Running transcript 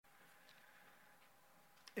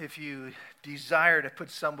if you desire to put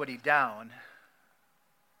somebody down,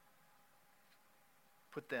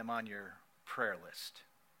 put them on your prayer list.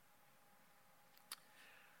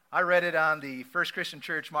 I read it on the First Christian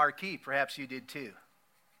Church marquee. Perhaps you did too.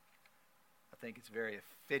 I think it's very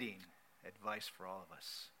fitting advice for all of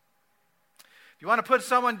us. If you want to put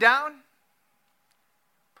someone down,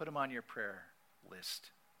 put them on your prayer list.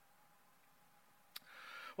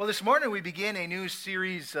 Well, this morning we begin a new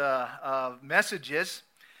series of messages,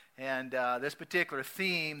 and this particular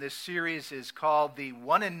theme, this series is called the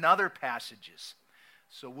One Another Passages.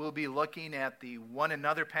 So we'll be looking at the one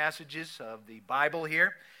another passages of the Bible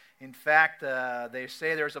here. In fact, they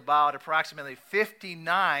say there's about approximately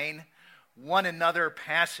 59 one another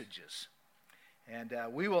passages. And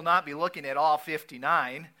we will not be looking at all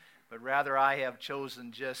 59, but rather I have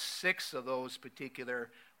chosen just 6 of those particular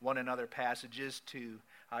one another passages to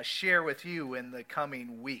share with you in the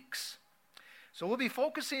coming weeks. So we'll be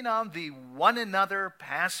focusing on the one another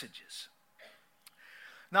passages.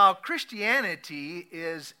 Now, Christianity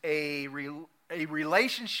is a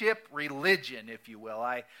relationship religion, if you will.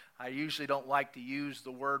 I usually don't like to use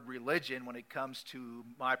the word religion when it comes to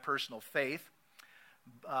my personal faith.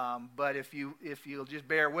 But if you'll just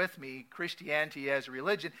bear with me, Christianity as a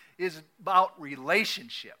religion is about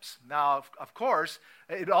relationships. Now, of course,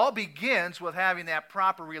 it all begins with having that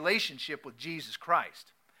proper relationship with Jesus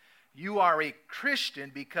Christ. You are a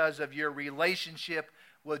Christian because of your relationship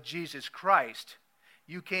with Jesus Christ.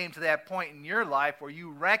 You came to that point in your life where you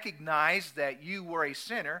recognized that you were a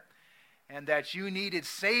sinner and that you needed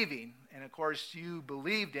saving. And of course, you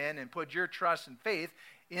believed in and put your trust and faith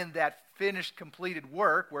in that finished, completed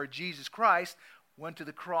work where Jesus Christ went to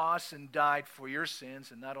the cross and died for your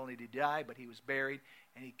sins. And not only did he die, but he was buried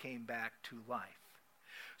and he came back to life.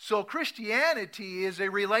 So Christianity is a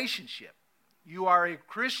relationship. You are a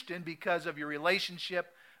Christian because of your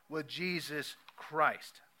relationship with Jesus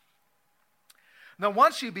Christ. Now,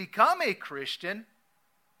 once you become a Christian,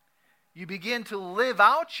 you begin to live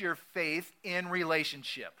out your faith in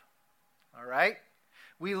relationship. All right?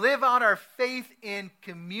 We live out our faith in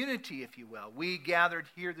community, if you will. We gathered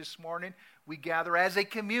here this morning. We gather as a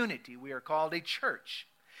community. We are called a church.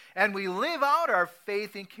 And we live out our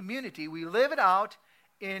faith in community. We live it out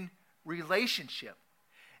in relationship.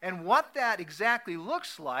 And what that exactly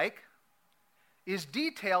looks like is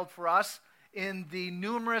detailed for us in the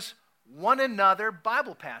numerous one another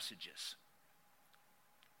Bible passages.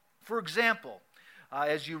 For example,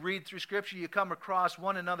 as you read through Scripture, you come across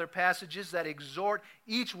one another passages that exhort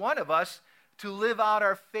each one of us to live out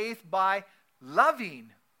our faith by loving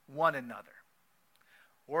one another.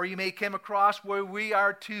 Or you may come across where we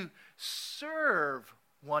are to serve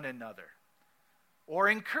one another, or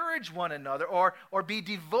encourage one another, or be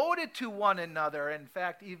devoted to one another. In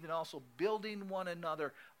fact, even also building one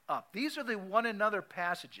another up. These are the one another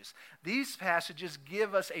passages. These passages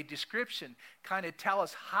give us a description, kind of tell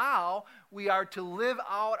us how we are to live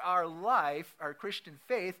out our life, our Christian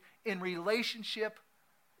faith, in relationship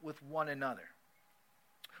with one another.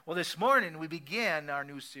 Well, this morning we begin our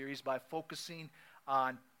new series by focusing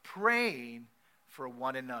on praying for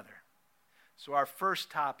one another. So our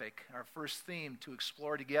first topic, our first theme to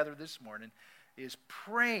explore together this morning is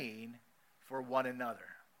praying for one another.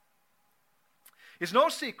 It's no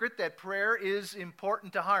secret that prayer is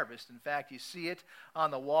important to Harvest. In fact, you see it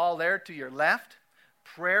on the wall there to your left.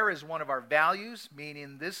 Prayer is one of our values,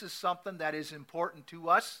 meaning this is something that is important to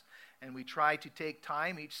us, and we try to take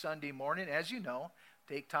time each Sunday morning, as you know,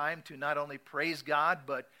 take time to not only praise God,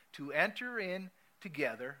 but to enter in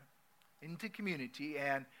together into community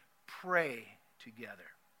and pray together.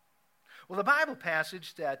 Well, the Bible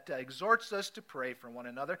passage that exhorts us to pray for one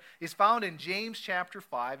another is found in James chapter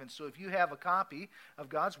 5. And so if you have a copy of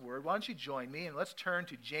God's Word, why don't you join me and let's turn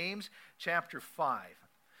to James chapter 5.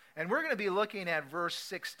 And we're going to be looking at verse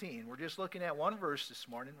 16. We're just looking at one verse this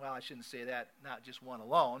morning. Well, I shouldn't say that, not just one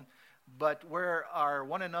alone. But where our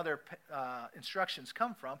one another instructions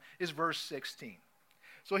come from is verse 16.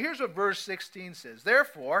 So here's what verse 16 says.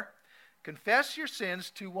 Therefore, confess your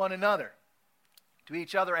sins to one another, to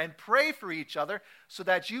each other, and pray for each other so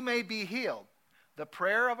that you may be healed. The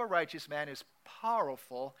prayer of a righteous man is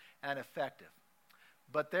powerful and effective.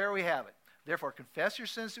 But there we have it. Therefore, confess your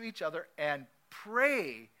sins to each other and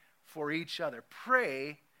pray for each other.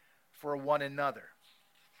 Pray for one another.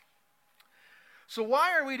 So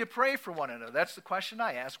why are we to pray for one another? That's the question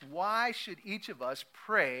I ask. Why should each of us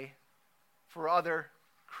pray for other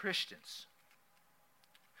Christians?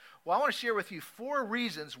 Well, I want to share with you 4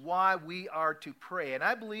 reasons why we are to pray. And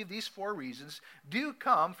I believe these 4 reasons do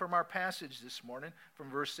come from our passage this morning,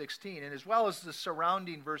 from verse 16, and as well as the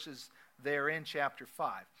surrounding verses there in chapter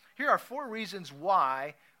 5. Here are 4 reasons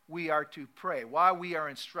why we are to pray, why we are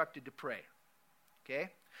instructed to pray. Okay?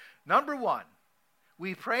 Number 1,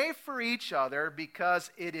 we pray for each other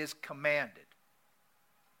because it is commanded.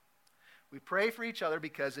 We pray for each other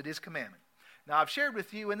because it is commanded. Now, I've shared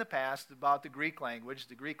with you in the past about the Greek language.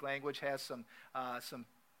 The Greek language has some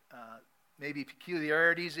maybe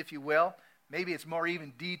peculiarities, if you will. Maybe it's more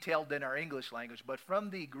even detailed than our English language. But from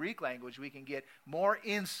the Greek language, we can get more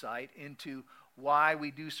insight into why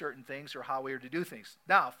we do certain things or how we are to do things.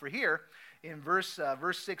 Now, for here, in verse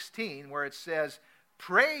 16, where it says,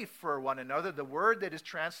 pray for one another, the word that is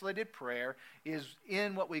translated prayer is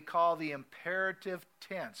in what we call the imperative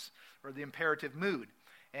tense, or the imperative mood.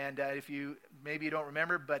 And if you, maybe you don't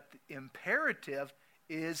remember, but imperative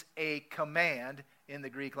is a command in the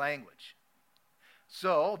Greek language.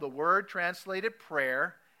 So the word translated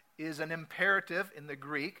prayer is an imperative in the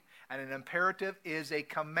Greek, and an imperative is a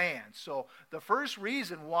command. So the first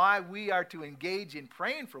reason why we are to engage in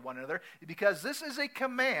praying for one another is because this is a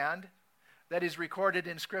command that is recorded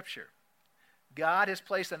in Scripture. God has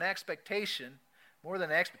placed an expectation, more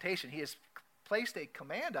than an expectation, He has placed a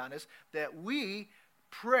command on us that we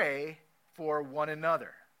pray for one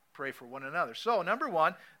another. Pray for one another. So, number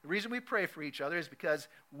 1, the reason we pray for each other is because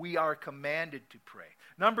we are commanded to pray.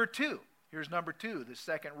 Number 2, here's number 2, the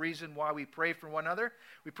second reason why we pray for one another.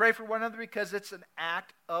 We pray for one another because it's an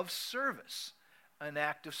act of service. An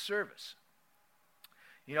act of service.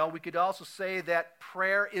 You know, we could also say that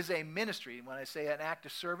prayer is a ministry. When I say an act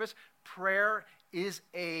of service, prayer is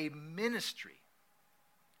a ministry.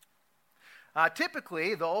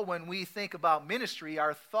 Typically, though, when we think about ministry,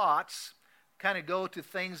 our thoughts kind of go to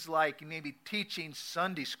things like maybe teaching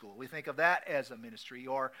Sunday school. We think of that as a ministry,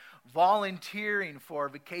 or volunteering for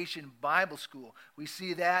Vacation Bible School. We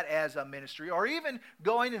see that as a ministry, or even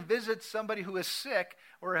going and visit somebody who is sick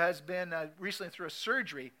or has been recently through a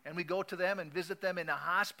surgery, and we go to them and visit them in a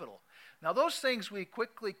hospital. Now, those things we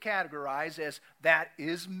quickly categorize as that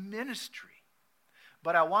is ministry.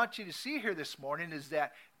 But I want you to see here this morning is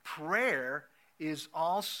that prayer is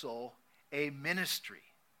also a ministry.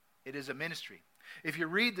 It is a ministry. If you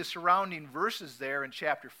read the surrounding verses there in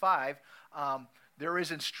chapter 5, there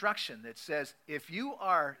is instruction that says, if you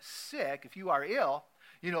are sick, if you are ill,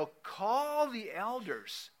 call the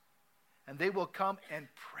elders, and they will come and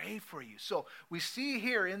pray for you. So we see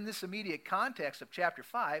here in this immediate context of chapter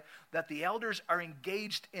 5 that the elders are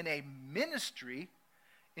engaged in a ministry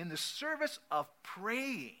in the service of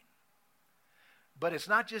praying. But it's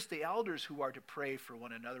not just the elders who are to pray for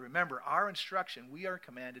one another. Remember, our instruction, we are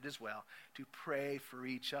commanded as well to pray for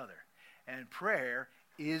each other. And prayer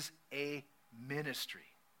is a ministry.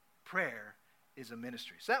 Prayer is a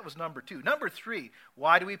ministry. So that was number 2. Number 3,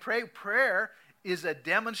 why do we pray? Prayer is a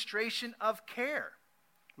demonstration of care.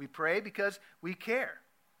 We pray because we care.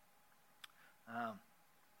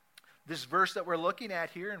 This verse that we're looking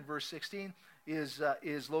at here in verse 16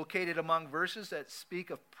 is located among verses that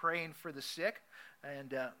speak of praying for the sick.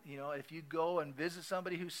 And, if you go and visit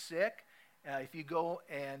somebody who's sick, if you go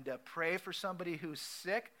and pray for somebody who's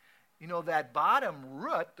sick, that bottom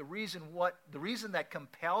root, the reason that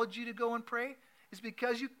compelled you to go and pray is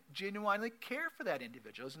because you genuinely care for that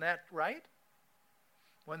individual. Isn't that right?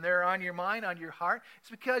 When they're on your mind, on your heart,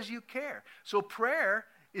 it's because you care. So prayer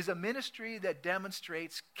is a ministry that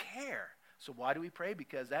demonstrates care. So why do we pray?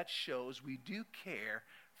 Because that shows we do care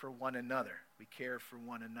for one another. We care for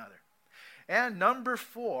one another. And number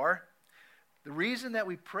 4, the reason that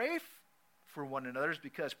we pray for one another is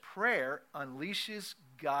because prayer unleashes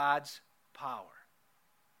God's power.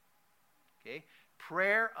 Okay?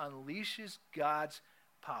 Prayer unleashes God's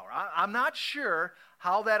power. I'm not sure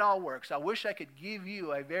how that all works. I wish I could give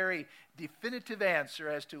you a very definitive answer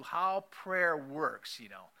as to how prayer works.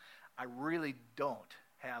 I really don't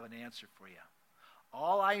have an answer for you.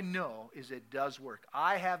 All I know is it does work.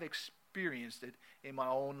 I have experienced it in my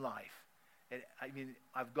own life.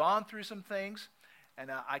 I've gone through some things,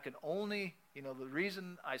 and I can only, the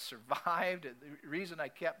reason I survived, the reason I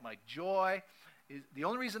kept my joy, the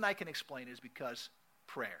only reason I can explain is because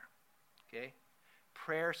prayer. Okay?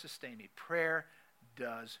 Prayer sustained me. Prayer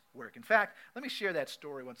does work. In fact, let me share that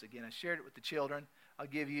story once again. I shared it with the children. I'll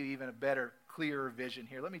give you even a better, clearer vision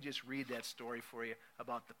here. Let me just read that story for you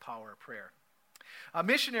about the power of prayer. A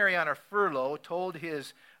missionary on a furlough told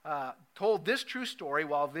this true story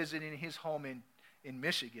while visiting his home in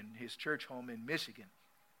Michigan, his church home in Michigan.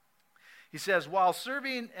 He says, while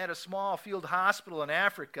serving at a small field hospital in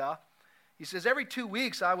Africa, he says, every 2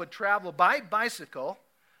 weeks I would travel by bicycle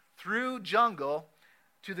through jungle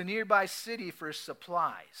to the nearby city for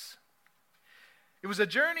supplies. It was a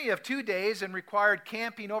journey of 2 days and required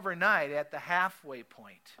camping overnight at the halfway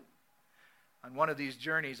point. On one of these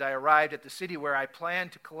journeys, I arrived at the city where I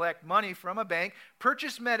planned to collect money from a bank,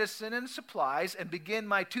 purchase medicine and supplies, and begin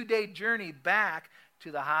my 2-day journey back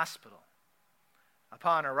to the hospital.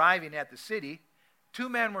 Upon arriving at the city, 2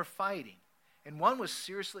 men were fighting, and one was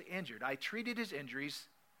seriously injured. I treated his injuries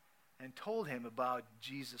and told him about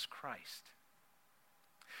Jesus Christ.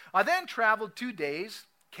 I then traveled 2 days,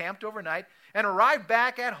 camped overnight, and arrived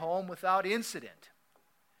back at home without incident.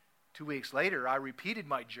 2 weeks later, I repeated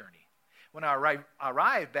my journey. When I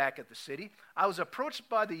arrived back at the city, I was approached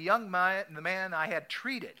by the man I had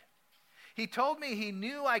treated. He told me he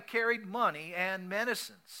knew I carried money and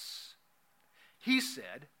medicines. He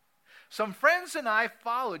said, "Some friends and I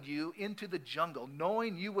followed you into the jungle,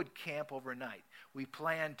 knowing you would camp overnight. We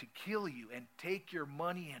planned to kill you and take your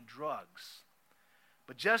money and drugs.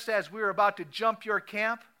 But just as we were about to jump your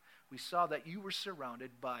camp, we saw that you were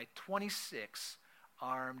surrounded by 26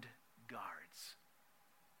 armed guards."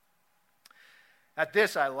 At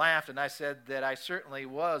this, I laughed and I said that I certainly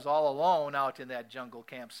was all alone out in that jungle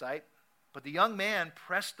campsite. But the young man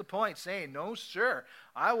pressed the point, saying, "No, sir,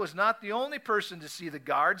 I was not the only person to see the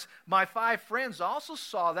guards. My 5 friends also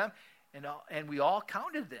saw them, and we all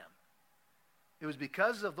counted them. It was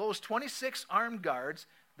because of those 26 armed guards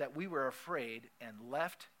that we were afraid and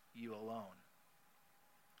left you alone."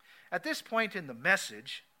 At this point in the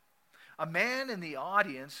message, a man in the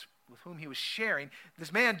audience with whom he was sharing,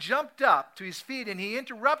 this man jumped up to his feet and he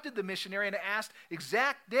interrupted the missionary and asked the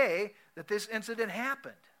exact day that this incident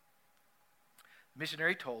happened. The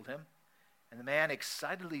missionary told him, and the man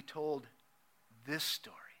excitedly told this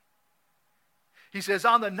story. He says,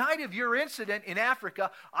 "On the night of your incident in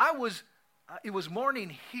Africa, it was morning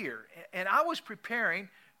here, and I was preparing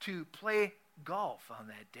to play golf on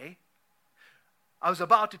that day. I was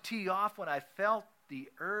about to tee off when I felt the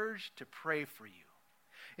urge to pray for you.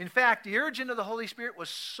 In fact, the urging of the Holy Spirit was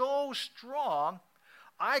so strong,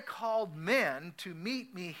 I called men to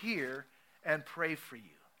meet me here and pray for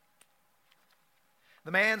you."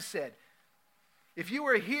 The man said, "If you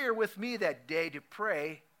were here with me that day to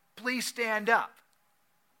pray, please stand up."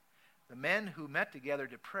 The men who met together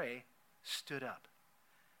to pray stood up.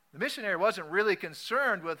 The missionary wasn't really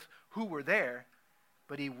concerned with who were there,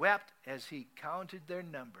 but he wept as he counted their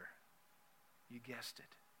number. You guessed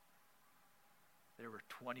it. There were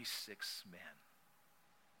 26 men.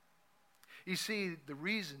 You see, the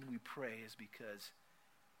reason we pray is because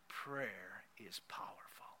prayer is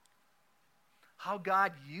powerful. How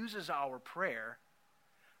God uses our prayer,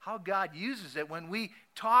 how God uses it when we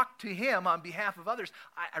talk to Him on behalf of others,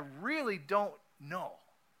 I really don't know.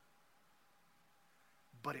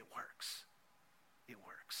 But it works. It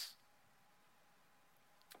works.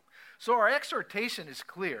 So our exhortation is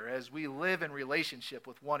clear as we live in relationship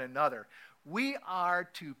with one another. We are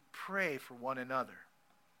to pray for one another.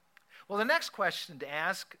 Well, the next question to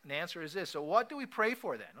ask and answer is this. So what do we pray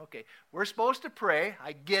for then? Okay, we're supposed to pray.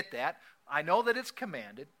 I get that. I know that it's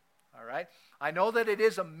commanded. All right? I know that it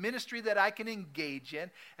is a ministry that I can engage in.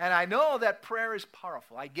 And I know that prayer is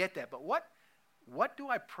powerful. I get that. But what do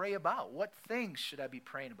I pray about? What things should I be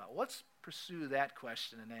praying about? Let's pursue that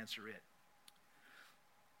question and answer it.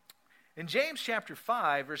 In James chapter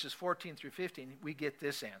 5, verses 14 through 15, we get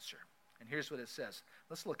this answer. And here's what it says.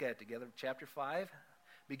 Let's look at it together. Chapter 5,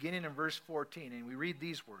 beginning in verse 14, and we read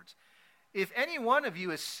these words. "If any one of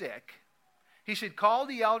you is sick, he should call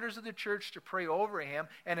the elders of the church to pray over him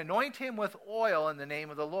and anoint him with oil in the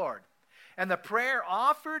name of the Lord. And the prayer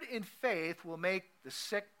offered in faith will make the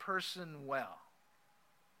sick person well.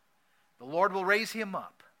 The Lord will raise him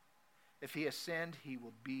up. If he has sinned, he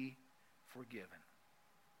will be forgiven."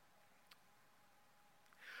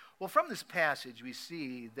 Well, from this passage, we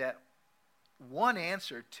see that one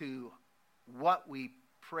answer to what we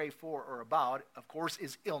pray for or about, of course,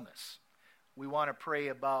 is illness. We want to pray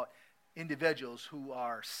about individuals who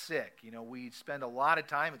are sick. You know, we spend a lot of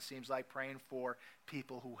time, it seems like, praying for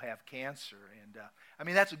people who have cancer.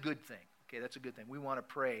 And, that's a good thing. Okay, that's a good thing. We want to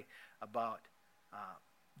pray about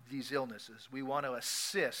these illnesses. We want to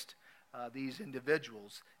assist these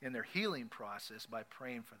individuals in their healing process by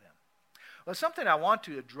praying for them. Well, something I want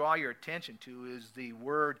to draw your attention to is the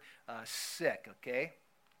word sick, okay?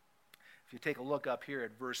 If you take a look up here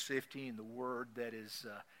at verse 15, the word that is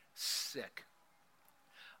sick.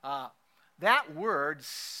 That word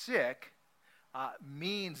sick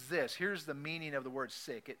means this. Here's the meaning of the word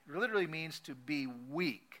sick. It literally means to be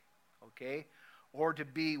weak, okay? Or to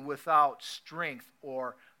be without strength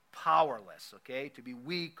or powerless, okay? To be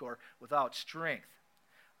weak or without strength.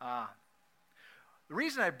 The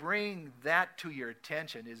reason I bring that to your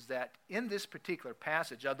attention is that in this particular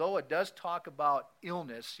passage, although it does talk about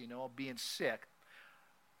illness, being sick,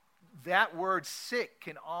 that word sick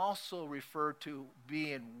can also refer to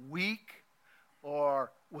being weak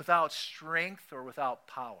or without strength or without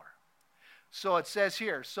power. So it says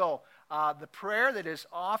here, the prayer that is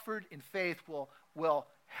offered in faith will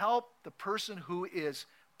help the person who is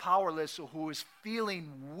powerless or who is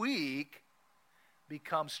feeling weak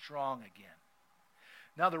become strong again.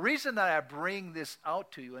 Now, the reason that I bring this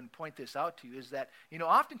out to you and point this out to you is that,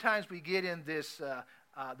 oftentimes we get in this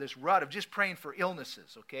rut of just praying for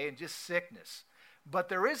illnesses, okay, and just sickness. But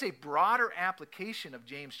there is a broader application of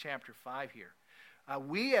James chapter 5 here.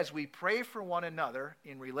 As we pray for one another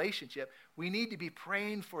in relationship, we need to be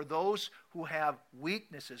praying for those who have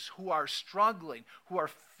weaknesses, who are struggling, who are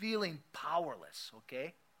feeling powerless,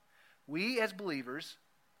 okay? We as believers,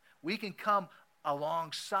 we can come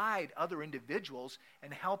alongside other individuals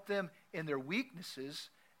and help them in their weaknesses,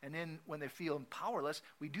 and then when they're feeling powerless,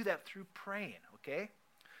 we do that through praying, okay?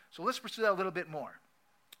 So let's pursue that a little bit more.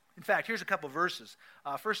 In fact, here's a couple verses.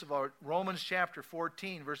 First of all, Romans chapter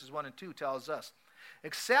 14, verses 1 and 2 tells us,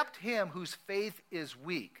 "Accept him whose faith is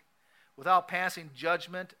weak, without passing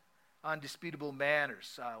judgment on disputable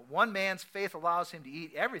matters. One man's faith allows him to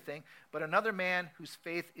eat everything, but another man whose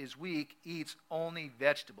faith is weak eats only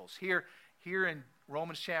vegetables." Here in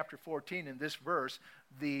Romans chapter 14, in this verse,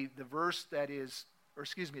 the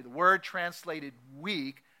word translated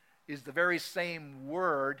weak is the very same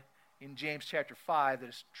word in James chapter 5 that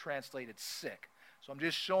is translated sick. So I'm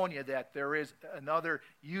just showing you that there is another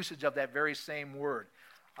usage of that very same word.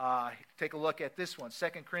 Take a look at this one,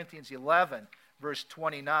 2 Corinthians 11, verse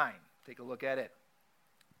 29. Take a look at it.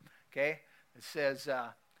 Okay? It says,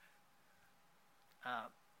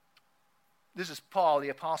 this is Paul, the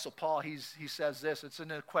Apostle Paul. He says this. It's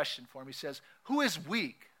a question for him. He says, "Who is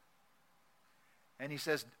weak?" And he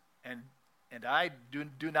says, and I do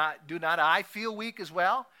not I feel weak as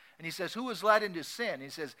well? And he says, "Who is led into sin?" And he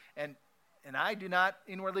says, and I do not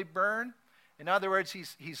inwardly burn. In other words,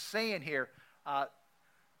 he's saying here,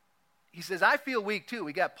 he says, I feel weak too.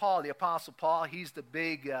 We got Paul, the Apostle Paul. He's the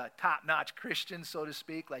big top-notch Christian, so to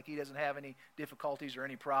speak. Like he doesn't have any difficulties or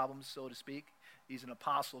any problems, so to speak. He's an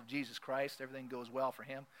apostle of Jesus Christ. Everything goes well for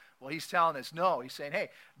him. Well, he's telling us no. He's saying, hey,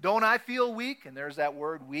 don't I feel weak? And there's that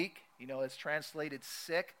word weak. It's translated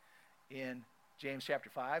sick in James chapter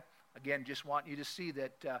 5. Again, just want you to see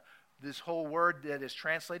that this whole word that is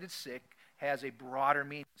translated sick has a broader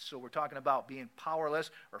meaning. So we're talking about being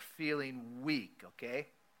powerless or feeling weak, okay?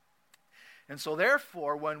 And so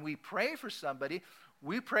therefore, when we pray for somebody,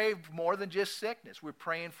 we pray more than just sickness. We're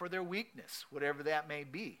praying for their weakness, whatever that may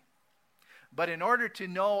be. But in order to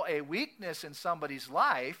know a weakness in somebody's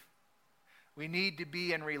life, we need to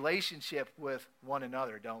be in relationship with one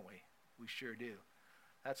another, don't we? We sure do.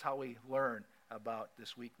 That's how we learn about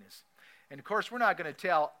this weakness. And of course, we're not going to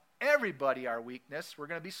tell everybody our weakness. We're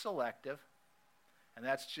going to be selective. And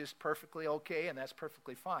that's just perfectly okay, and that's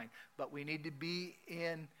perfectly fine. But we need to be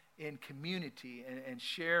in community and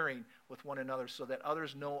sharing with one another so that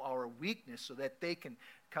others know our weakness, so that they can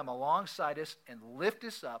come alongside us and lift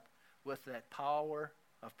us up with that power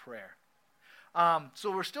of prayer. So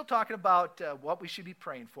we're still talking about what we should be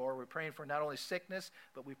praying for. We're praying for not only sickness,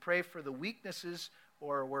 but we pray for the weaknesses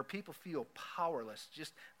or where people feel powerless.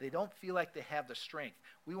 Just they don't feel like they have the strength.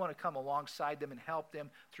 We want to come alongside them and help them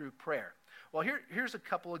through prayer. Well, here's a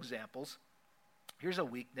couple examples. Here's a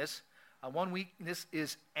weakness. One weakness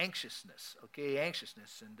is anxiousness, okay,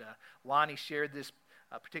 anxiousness. And Lonnie shared this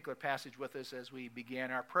particular passage with us as we began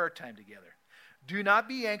our prayer time together. "Do not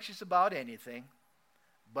be anxious about anything,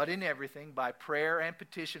 but in everything, by prayer and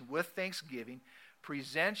petition with thanksgiving,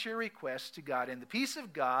 present your requests to God. And the peace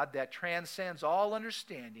of God that transcends all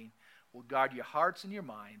understanding will guard your hearts and your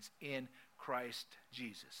minds in Christ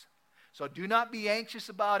Jesus." So do not be anxious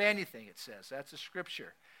about anything, it says. That's a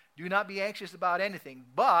scripture. Do not be anxious about anything,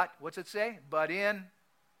 but, what's it say? But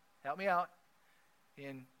help me out,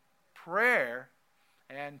 in prayer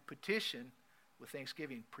and petition with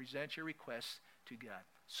thanksgiving, present your requests to God.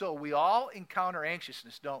 So we all encounter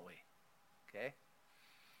anxiousness, don't we? Okay?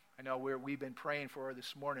 I know we've been praying for her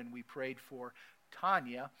this morning. We prayed for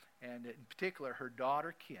Tanya, and in particular her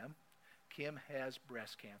daughter, Kim. Kim has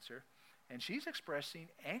breast cancer, and she's expressing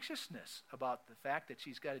anxiousness about the fact that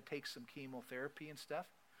she's got to take some chemotherapy and stuff.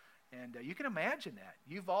 And you can imagine that.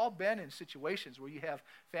 You've all been in situations where you have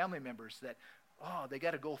family members that, they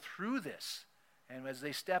got to go through this. And as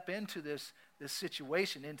they step into this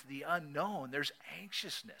situation, into the unknown, there's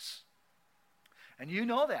anxiousness. And you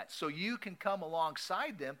know that. So you can come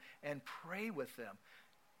alongside them and pray with them.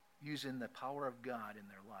 using the power of God in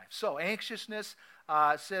their life. So anxiousness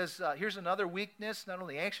says, here's another weakness, not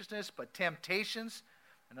only anxiousness, but temptations.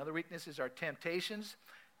 Another weakness is our temptations.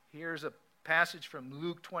 Here's a passage from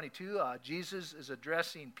Luke 22. Jesus is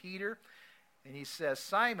addressing Peter, and he says,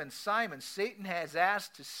 Simon, Simon, Satan has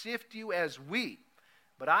asked to sift you as wheat,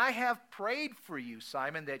 but I have prayed for you,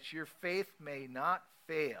 Simon, that your faith may not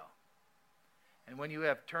fail. And when you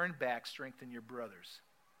have turned back, strengthen your brothers.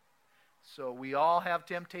 So we all have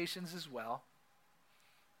temptations as well.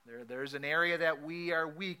 There's an area that we are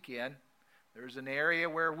weak in. There's an area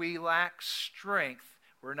where we lack strength.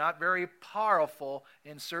 We're not very powerful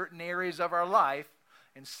in certain areas of our life,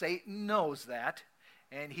 and Satan knows that.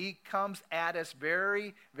 And he comes at us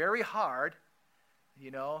very, very hard,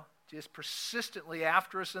 just persistently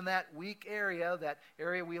after us in that weak area, that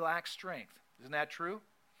area we lack strength. Isn't that true?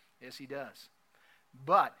 Yes, he does.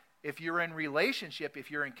 But if you're in relationship,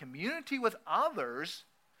 if you're in community with others,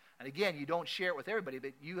 and again, you don't share it with everybody,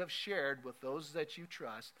 but you have shared with those that you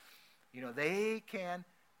trust, they can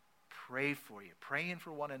pray for you, praying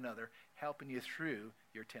for one another, helping you through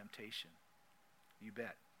your temptation. You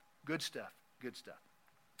bet. Good stuff, good stuff.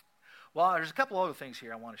 Well, there's a couple other things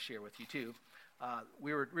here I want to share with you too.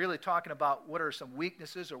 We were really talking about what are some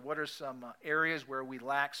weaknesses or what are some areas where we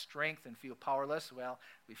lack strength and feel powerless. Well,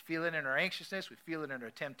 we feel it in our anxiousness. We feel it in our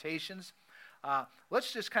temptations.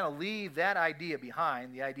 Let's just kind of leave that idea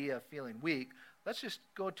behind, the idea of feeling weak. Let's just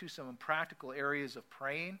go to some practical areas of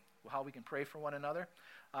praying, how we can pray for one another.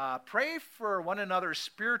 Pray for one another's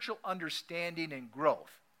spiritual understanding and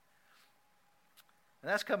growth. And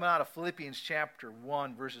that's coming out of Philippians chapter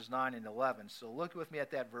 1, verses 9 and 11. So look with me at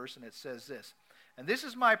that verse, and it says this. And this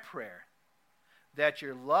is my prayer, that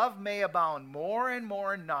your love may abound more and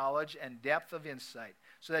more in knowledge and depth of insight,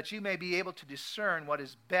 so that you may be able to discern what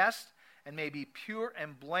is best and may be pure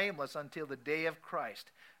and blameless until the day of Christ,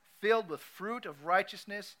 filled with fruit of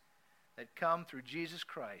righteousness that come through Jesus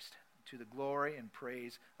Christ, to the glory and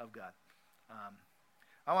praise of God.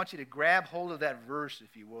 I want you to grab hold of that verse,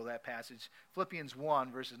 if you will, that passage, Philippians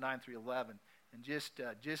 1, verses 9 through 11, and just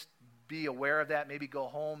be aware of that. Maybe go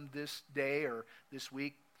home this day or this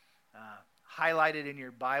week, highlight it in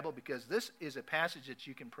your Bible, because this is a passage that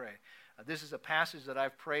you can pray. This is a passage that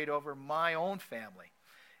I've prayed over my own family,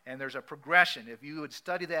 and there's a progression. If you would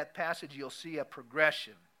study that passage, you'll see a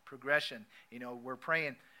progression. We're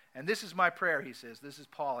praying, and this is my prayer, he says, this is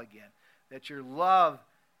Paul again, that your love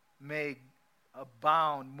may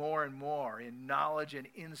abound more and more in knowledge and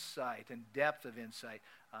insight and depth of insight.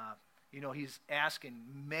 He's asking,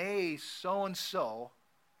 may so-and-so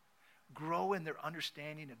grow in their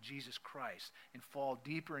understanding of Jesus Christ and fall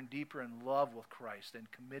deeper and deeper in love with Christ and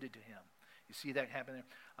committed to him. You see that happen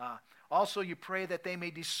there? Also, you pray that they may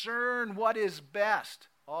discern what is best.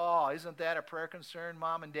 Oh, isn't that a prayer concern,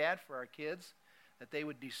 Mom and Dad, for our kids? That they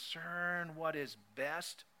would discern what is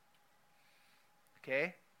best.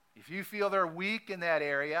 Okay? If you feel they're weak in that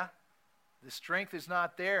area, the strength is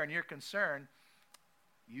not there and you're concerned,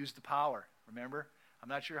 use the power. Remember, I'm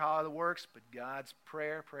not sure how it works, but God's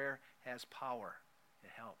prayer has power. It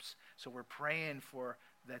helps. So we're praying for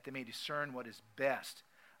that they may discern what is best,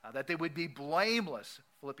 that they would be blameless.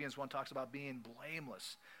 Philippians 1 talks about being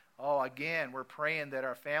blameless. Oh, again, we're praying that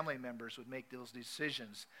our family members would make those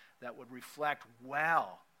decisions that would reflect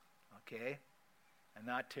well, okay, and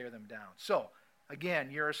not tear them down. So,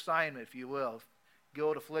 again, your assignment, if you will,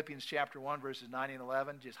 go to Philippians chapter 1, verses 9 and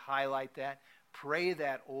 11. Just highlight that. Pray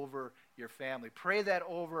that over your family. Pray that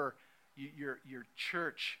over your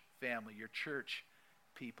church family, your church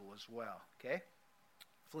people as well. Okay?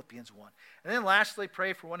 Philippians 1. And then lastly,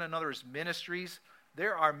 pray for one another's ministries.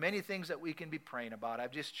 There are many things that we can be praying about.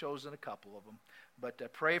 I've just chosen a couple of them.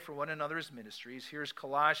 But pray for one another's ministries. Here's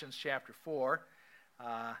Colossians chapter 4.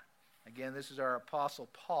 Again, this is our Apostle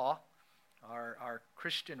Paul. Our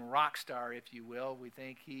Christian rock star, if you will. We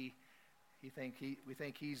think he's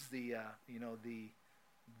the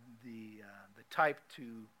type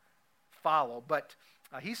to follow. But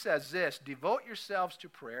he says this: devote yourselves to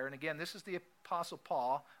prayer. And again, this is the Apostle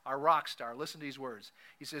Paul, our rock star. Listen to these words.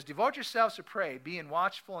 He says, devote yourselves to pray, being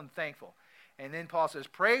watchful and thankful. And then Paul says,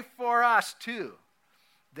 pray for us too,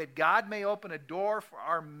 that God may open a door for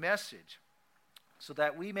our message, so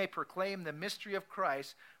that we may proclaim the mystery of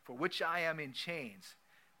Christ, for which I am in chains.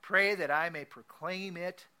 Pray that I may proclaim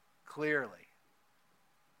it clearly.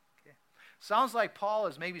 Okay. Sounds like Paul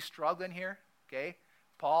is maybe struggling here. Okay.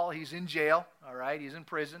 Paul, he's in jail, all right? He's in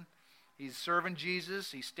prison. He's serving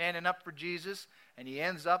Jesus. He's standing up for Jesus, and he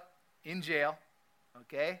ends up in jail,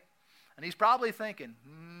 okay? And he's probably thinking,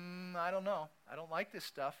 I don't know. I don't like this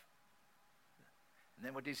stuff. And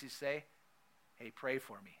then what does he say? Hey, pray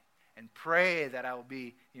for me. and pray that I will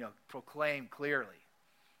be, proclaimed clearly.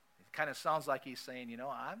 It kind of sounds like he's saying,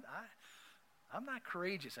 I'm not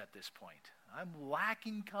courageous at this point. I'm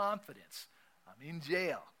lacking confidence. I'm in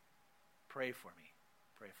jail. Pray for me.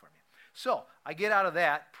 Pray for me. So I get out of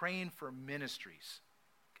that praying for ministries.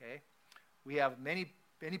 Okay? We have many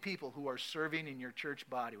people who are serving in your church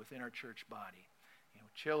body, within our church body.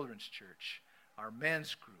 Children's church, our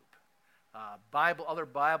men's group, other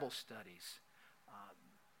Bible studies.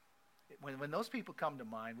 When those people come to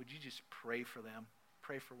mind, would you just pray for them?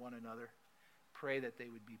 Pray for one another. Pray that they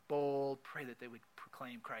would be bold. Pray that they would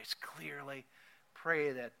proclaim Christ clearly.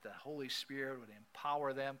 Pray that the Holy Spirit would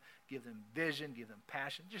empower them, give them vision, give them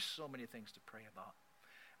passion. Just so many things to pray about.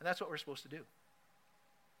 And that's what we're supposed to do.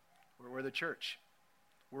 We're the church.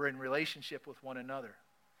 We're in relationship with one another.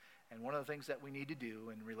 And one of the things that we need to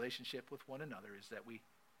do in relationship with one another is that we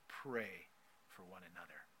pray for one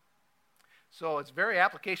another. So it's a very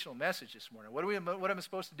applicational message this morning. What am I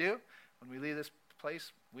supposed to do when we leave this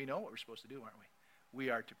place? We know what we're supposed to do, aren't we? We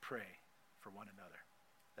are to pray for one another.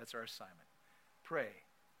 That's our assignment. Pray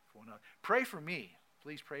for one another. Pray for me.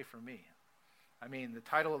 Please pray for me. The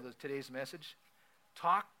title of today's message,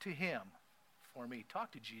 Talk to Him for me.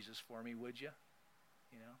 Talk to Jesus for me, would you?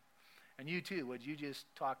 And you too, would you just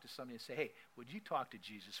talk to somebody and say, hey, would you talk to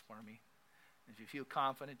Jesus for me? And if you feel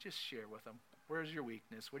confident, just share with them. Where's your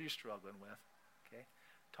weakness? What are you struggling with? Okay?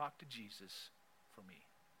 Talk to Jesus for me.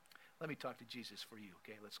 Let me talk to Jesus for you.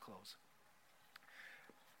 Okay, let's close.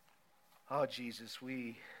 Oh, Jesus,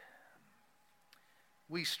 we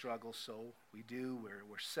struggle so. We do.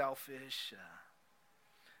 We're selfish.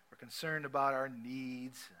 We're concerned about our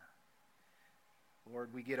needs.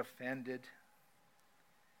 Lord, we get offended.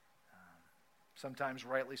 Sometimes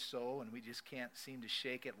rightly so, and we just can't seem to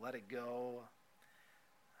shake it, let it go.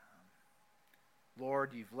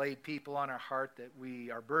 Lord, you've laid people on our heart that we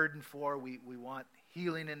are burdened for. We want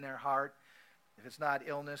healing in their heart. If it's not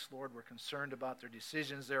illness, Lord, we're concerned about their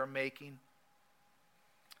decisions they're making.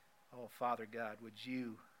 Oh, Father God, would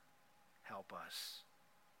you help us?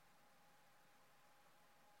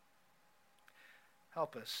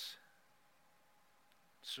 Help us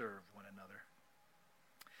serve one another.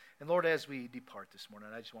 And Lord, as we depart this morning,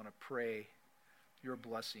 I just want to pray your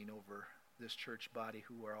blessing over this church body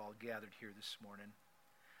who are all gathered here this morning.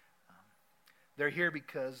 They're here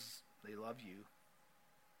because they love you.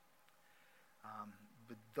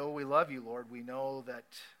 But though we love you, Lord, we know that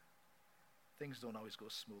things don't always go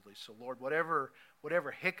smoothly. So Lord, whatever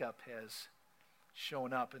hiccup has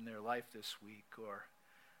shown up in their life this week, or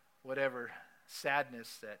whatever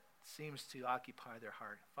sadness that seems to occupy their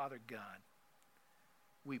heart, Father God,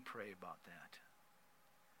 we pray about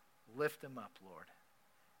that. Lift them up, Lord,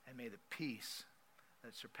 and may the peace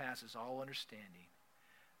that surpasses all understanding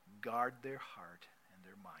guard their heart and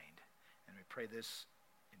their mind. And we pray this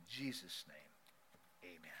in Jesus'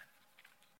 name. Amen.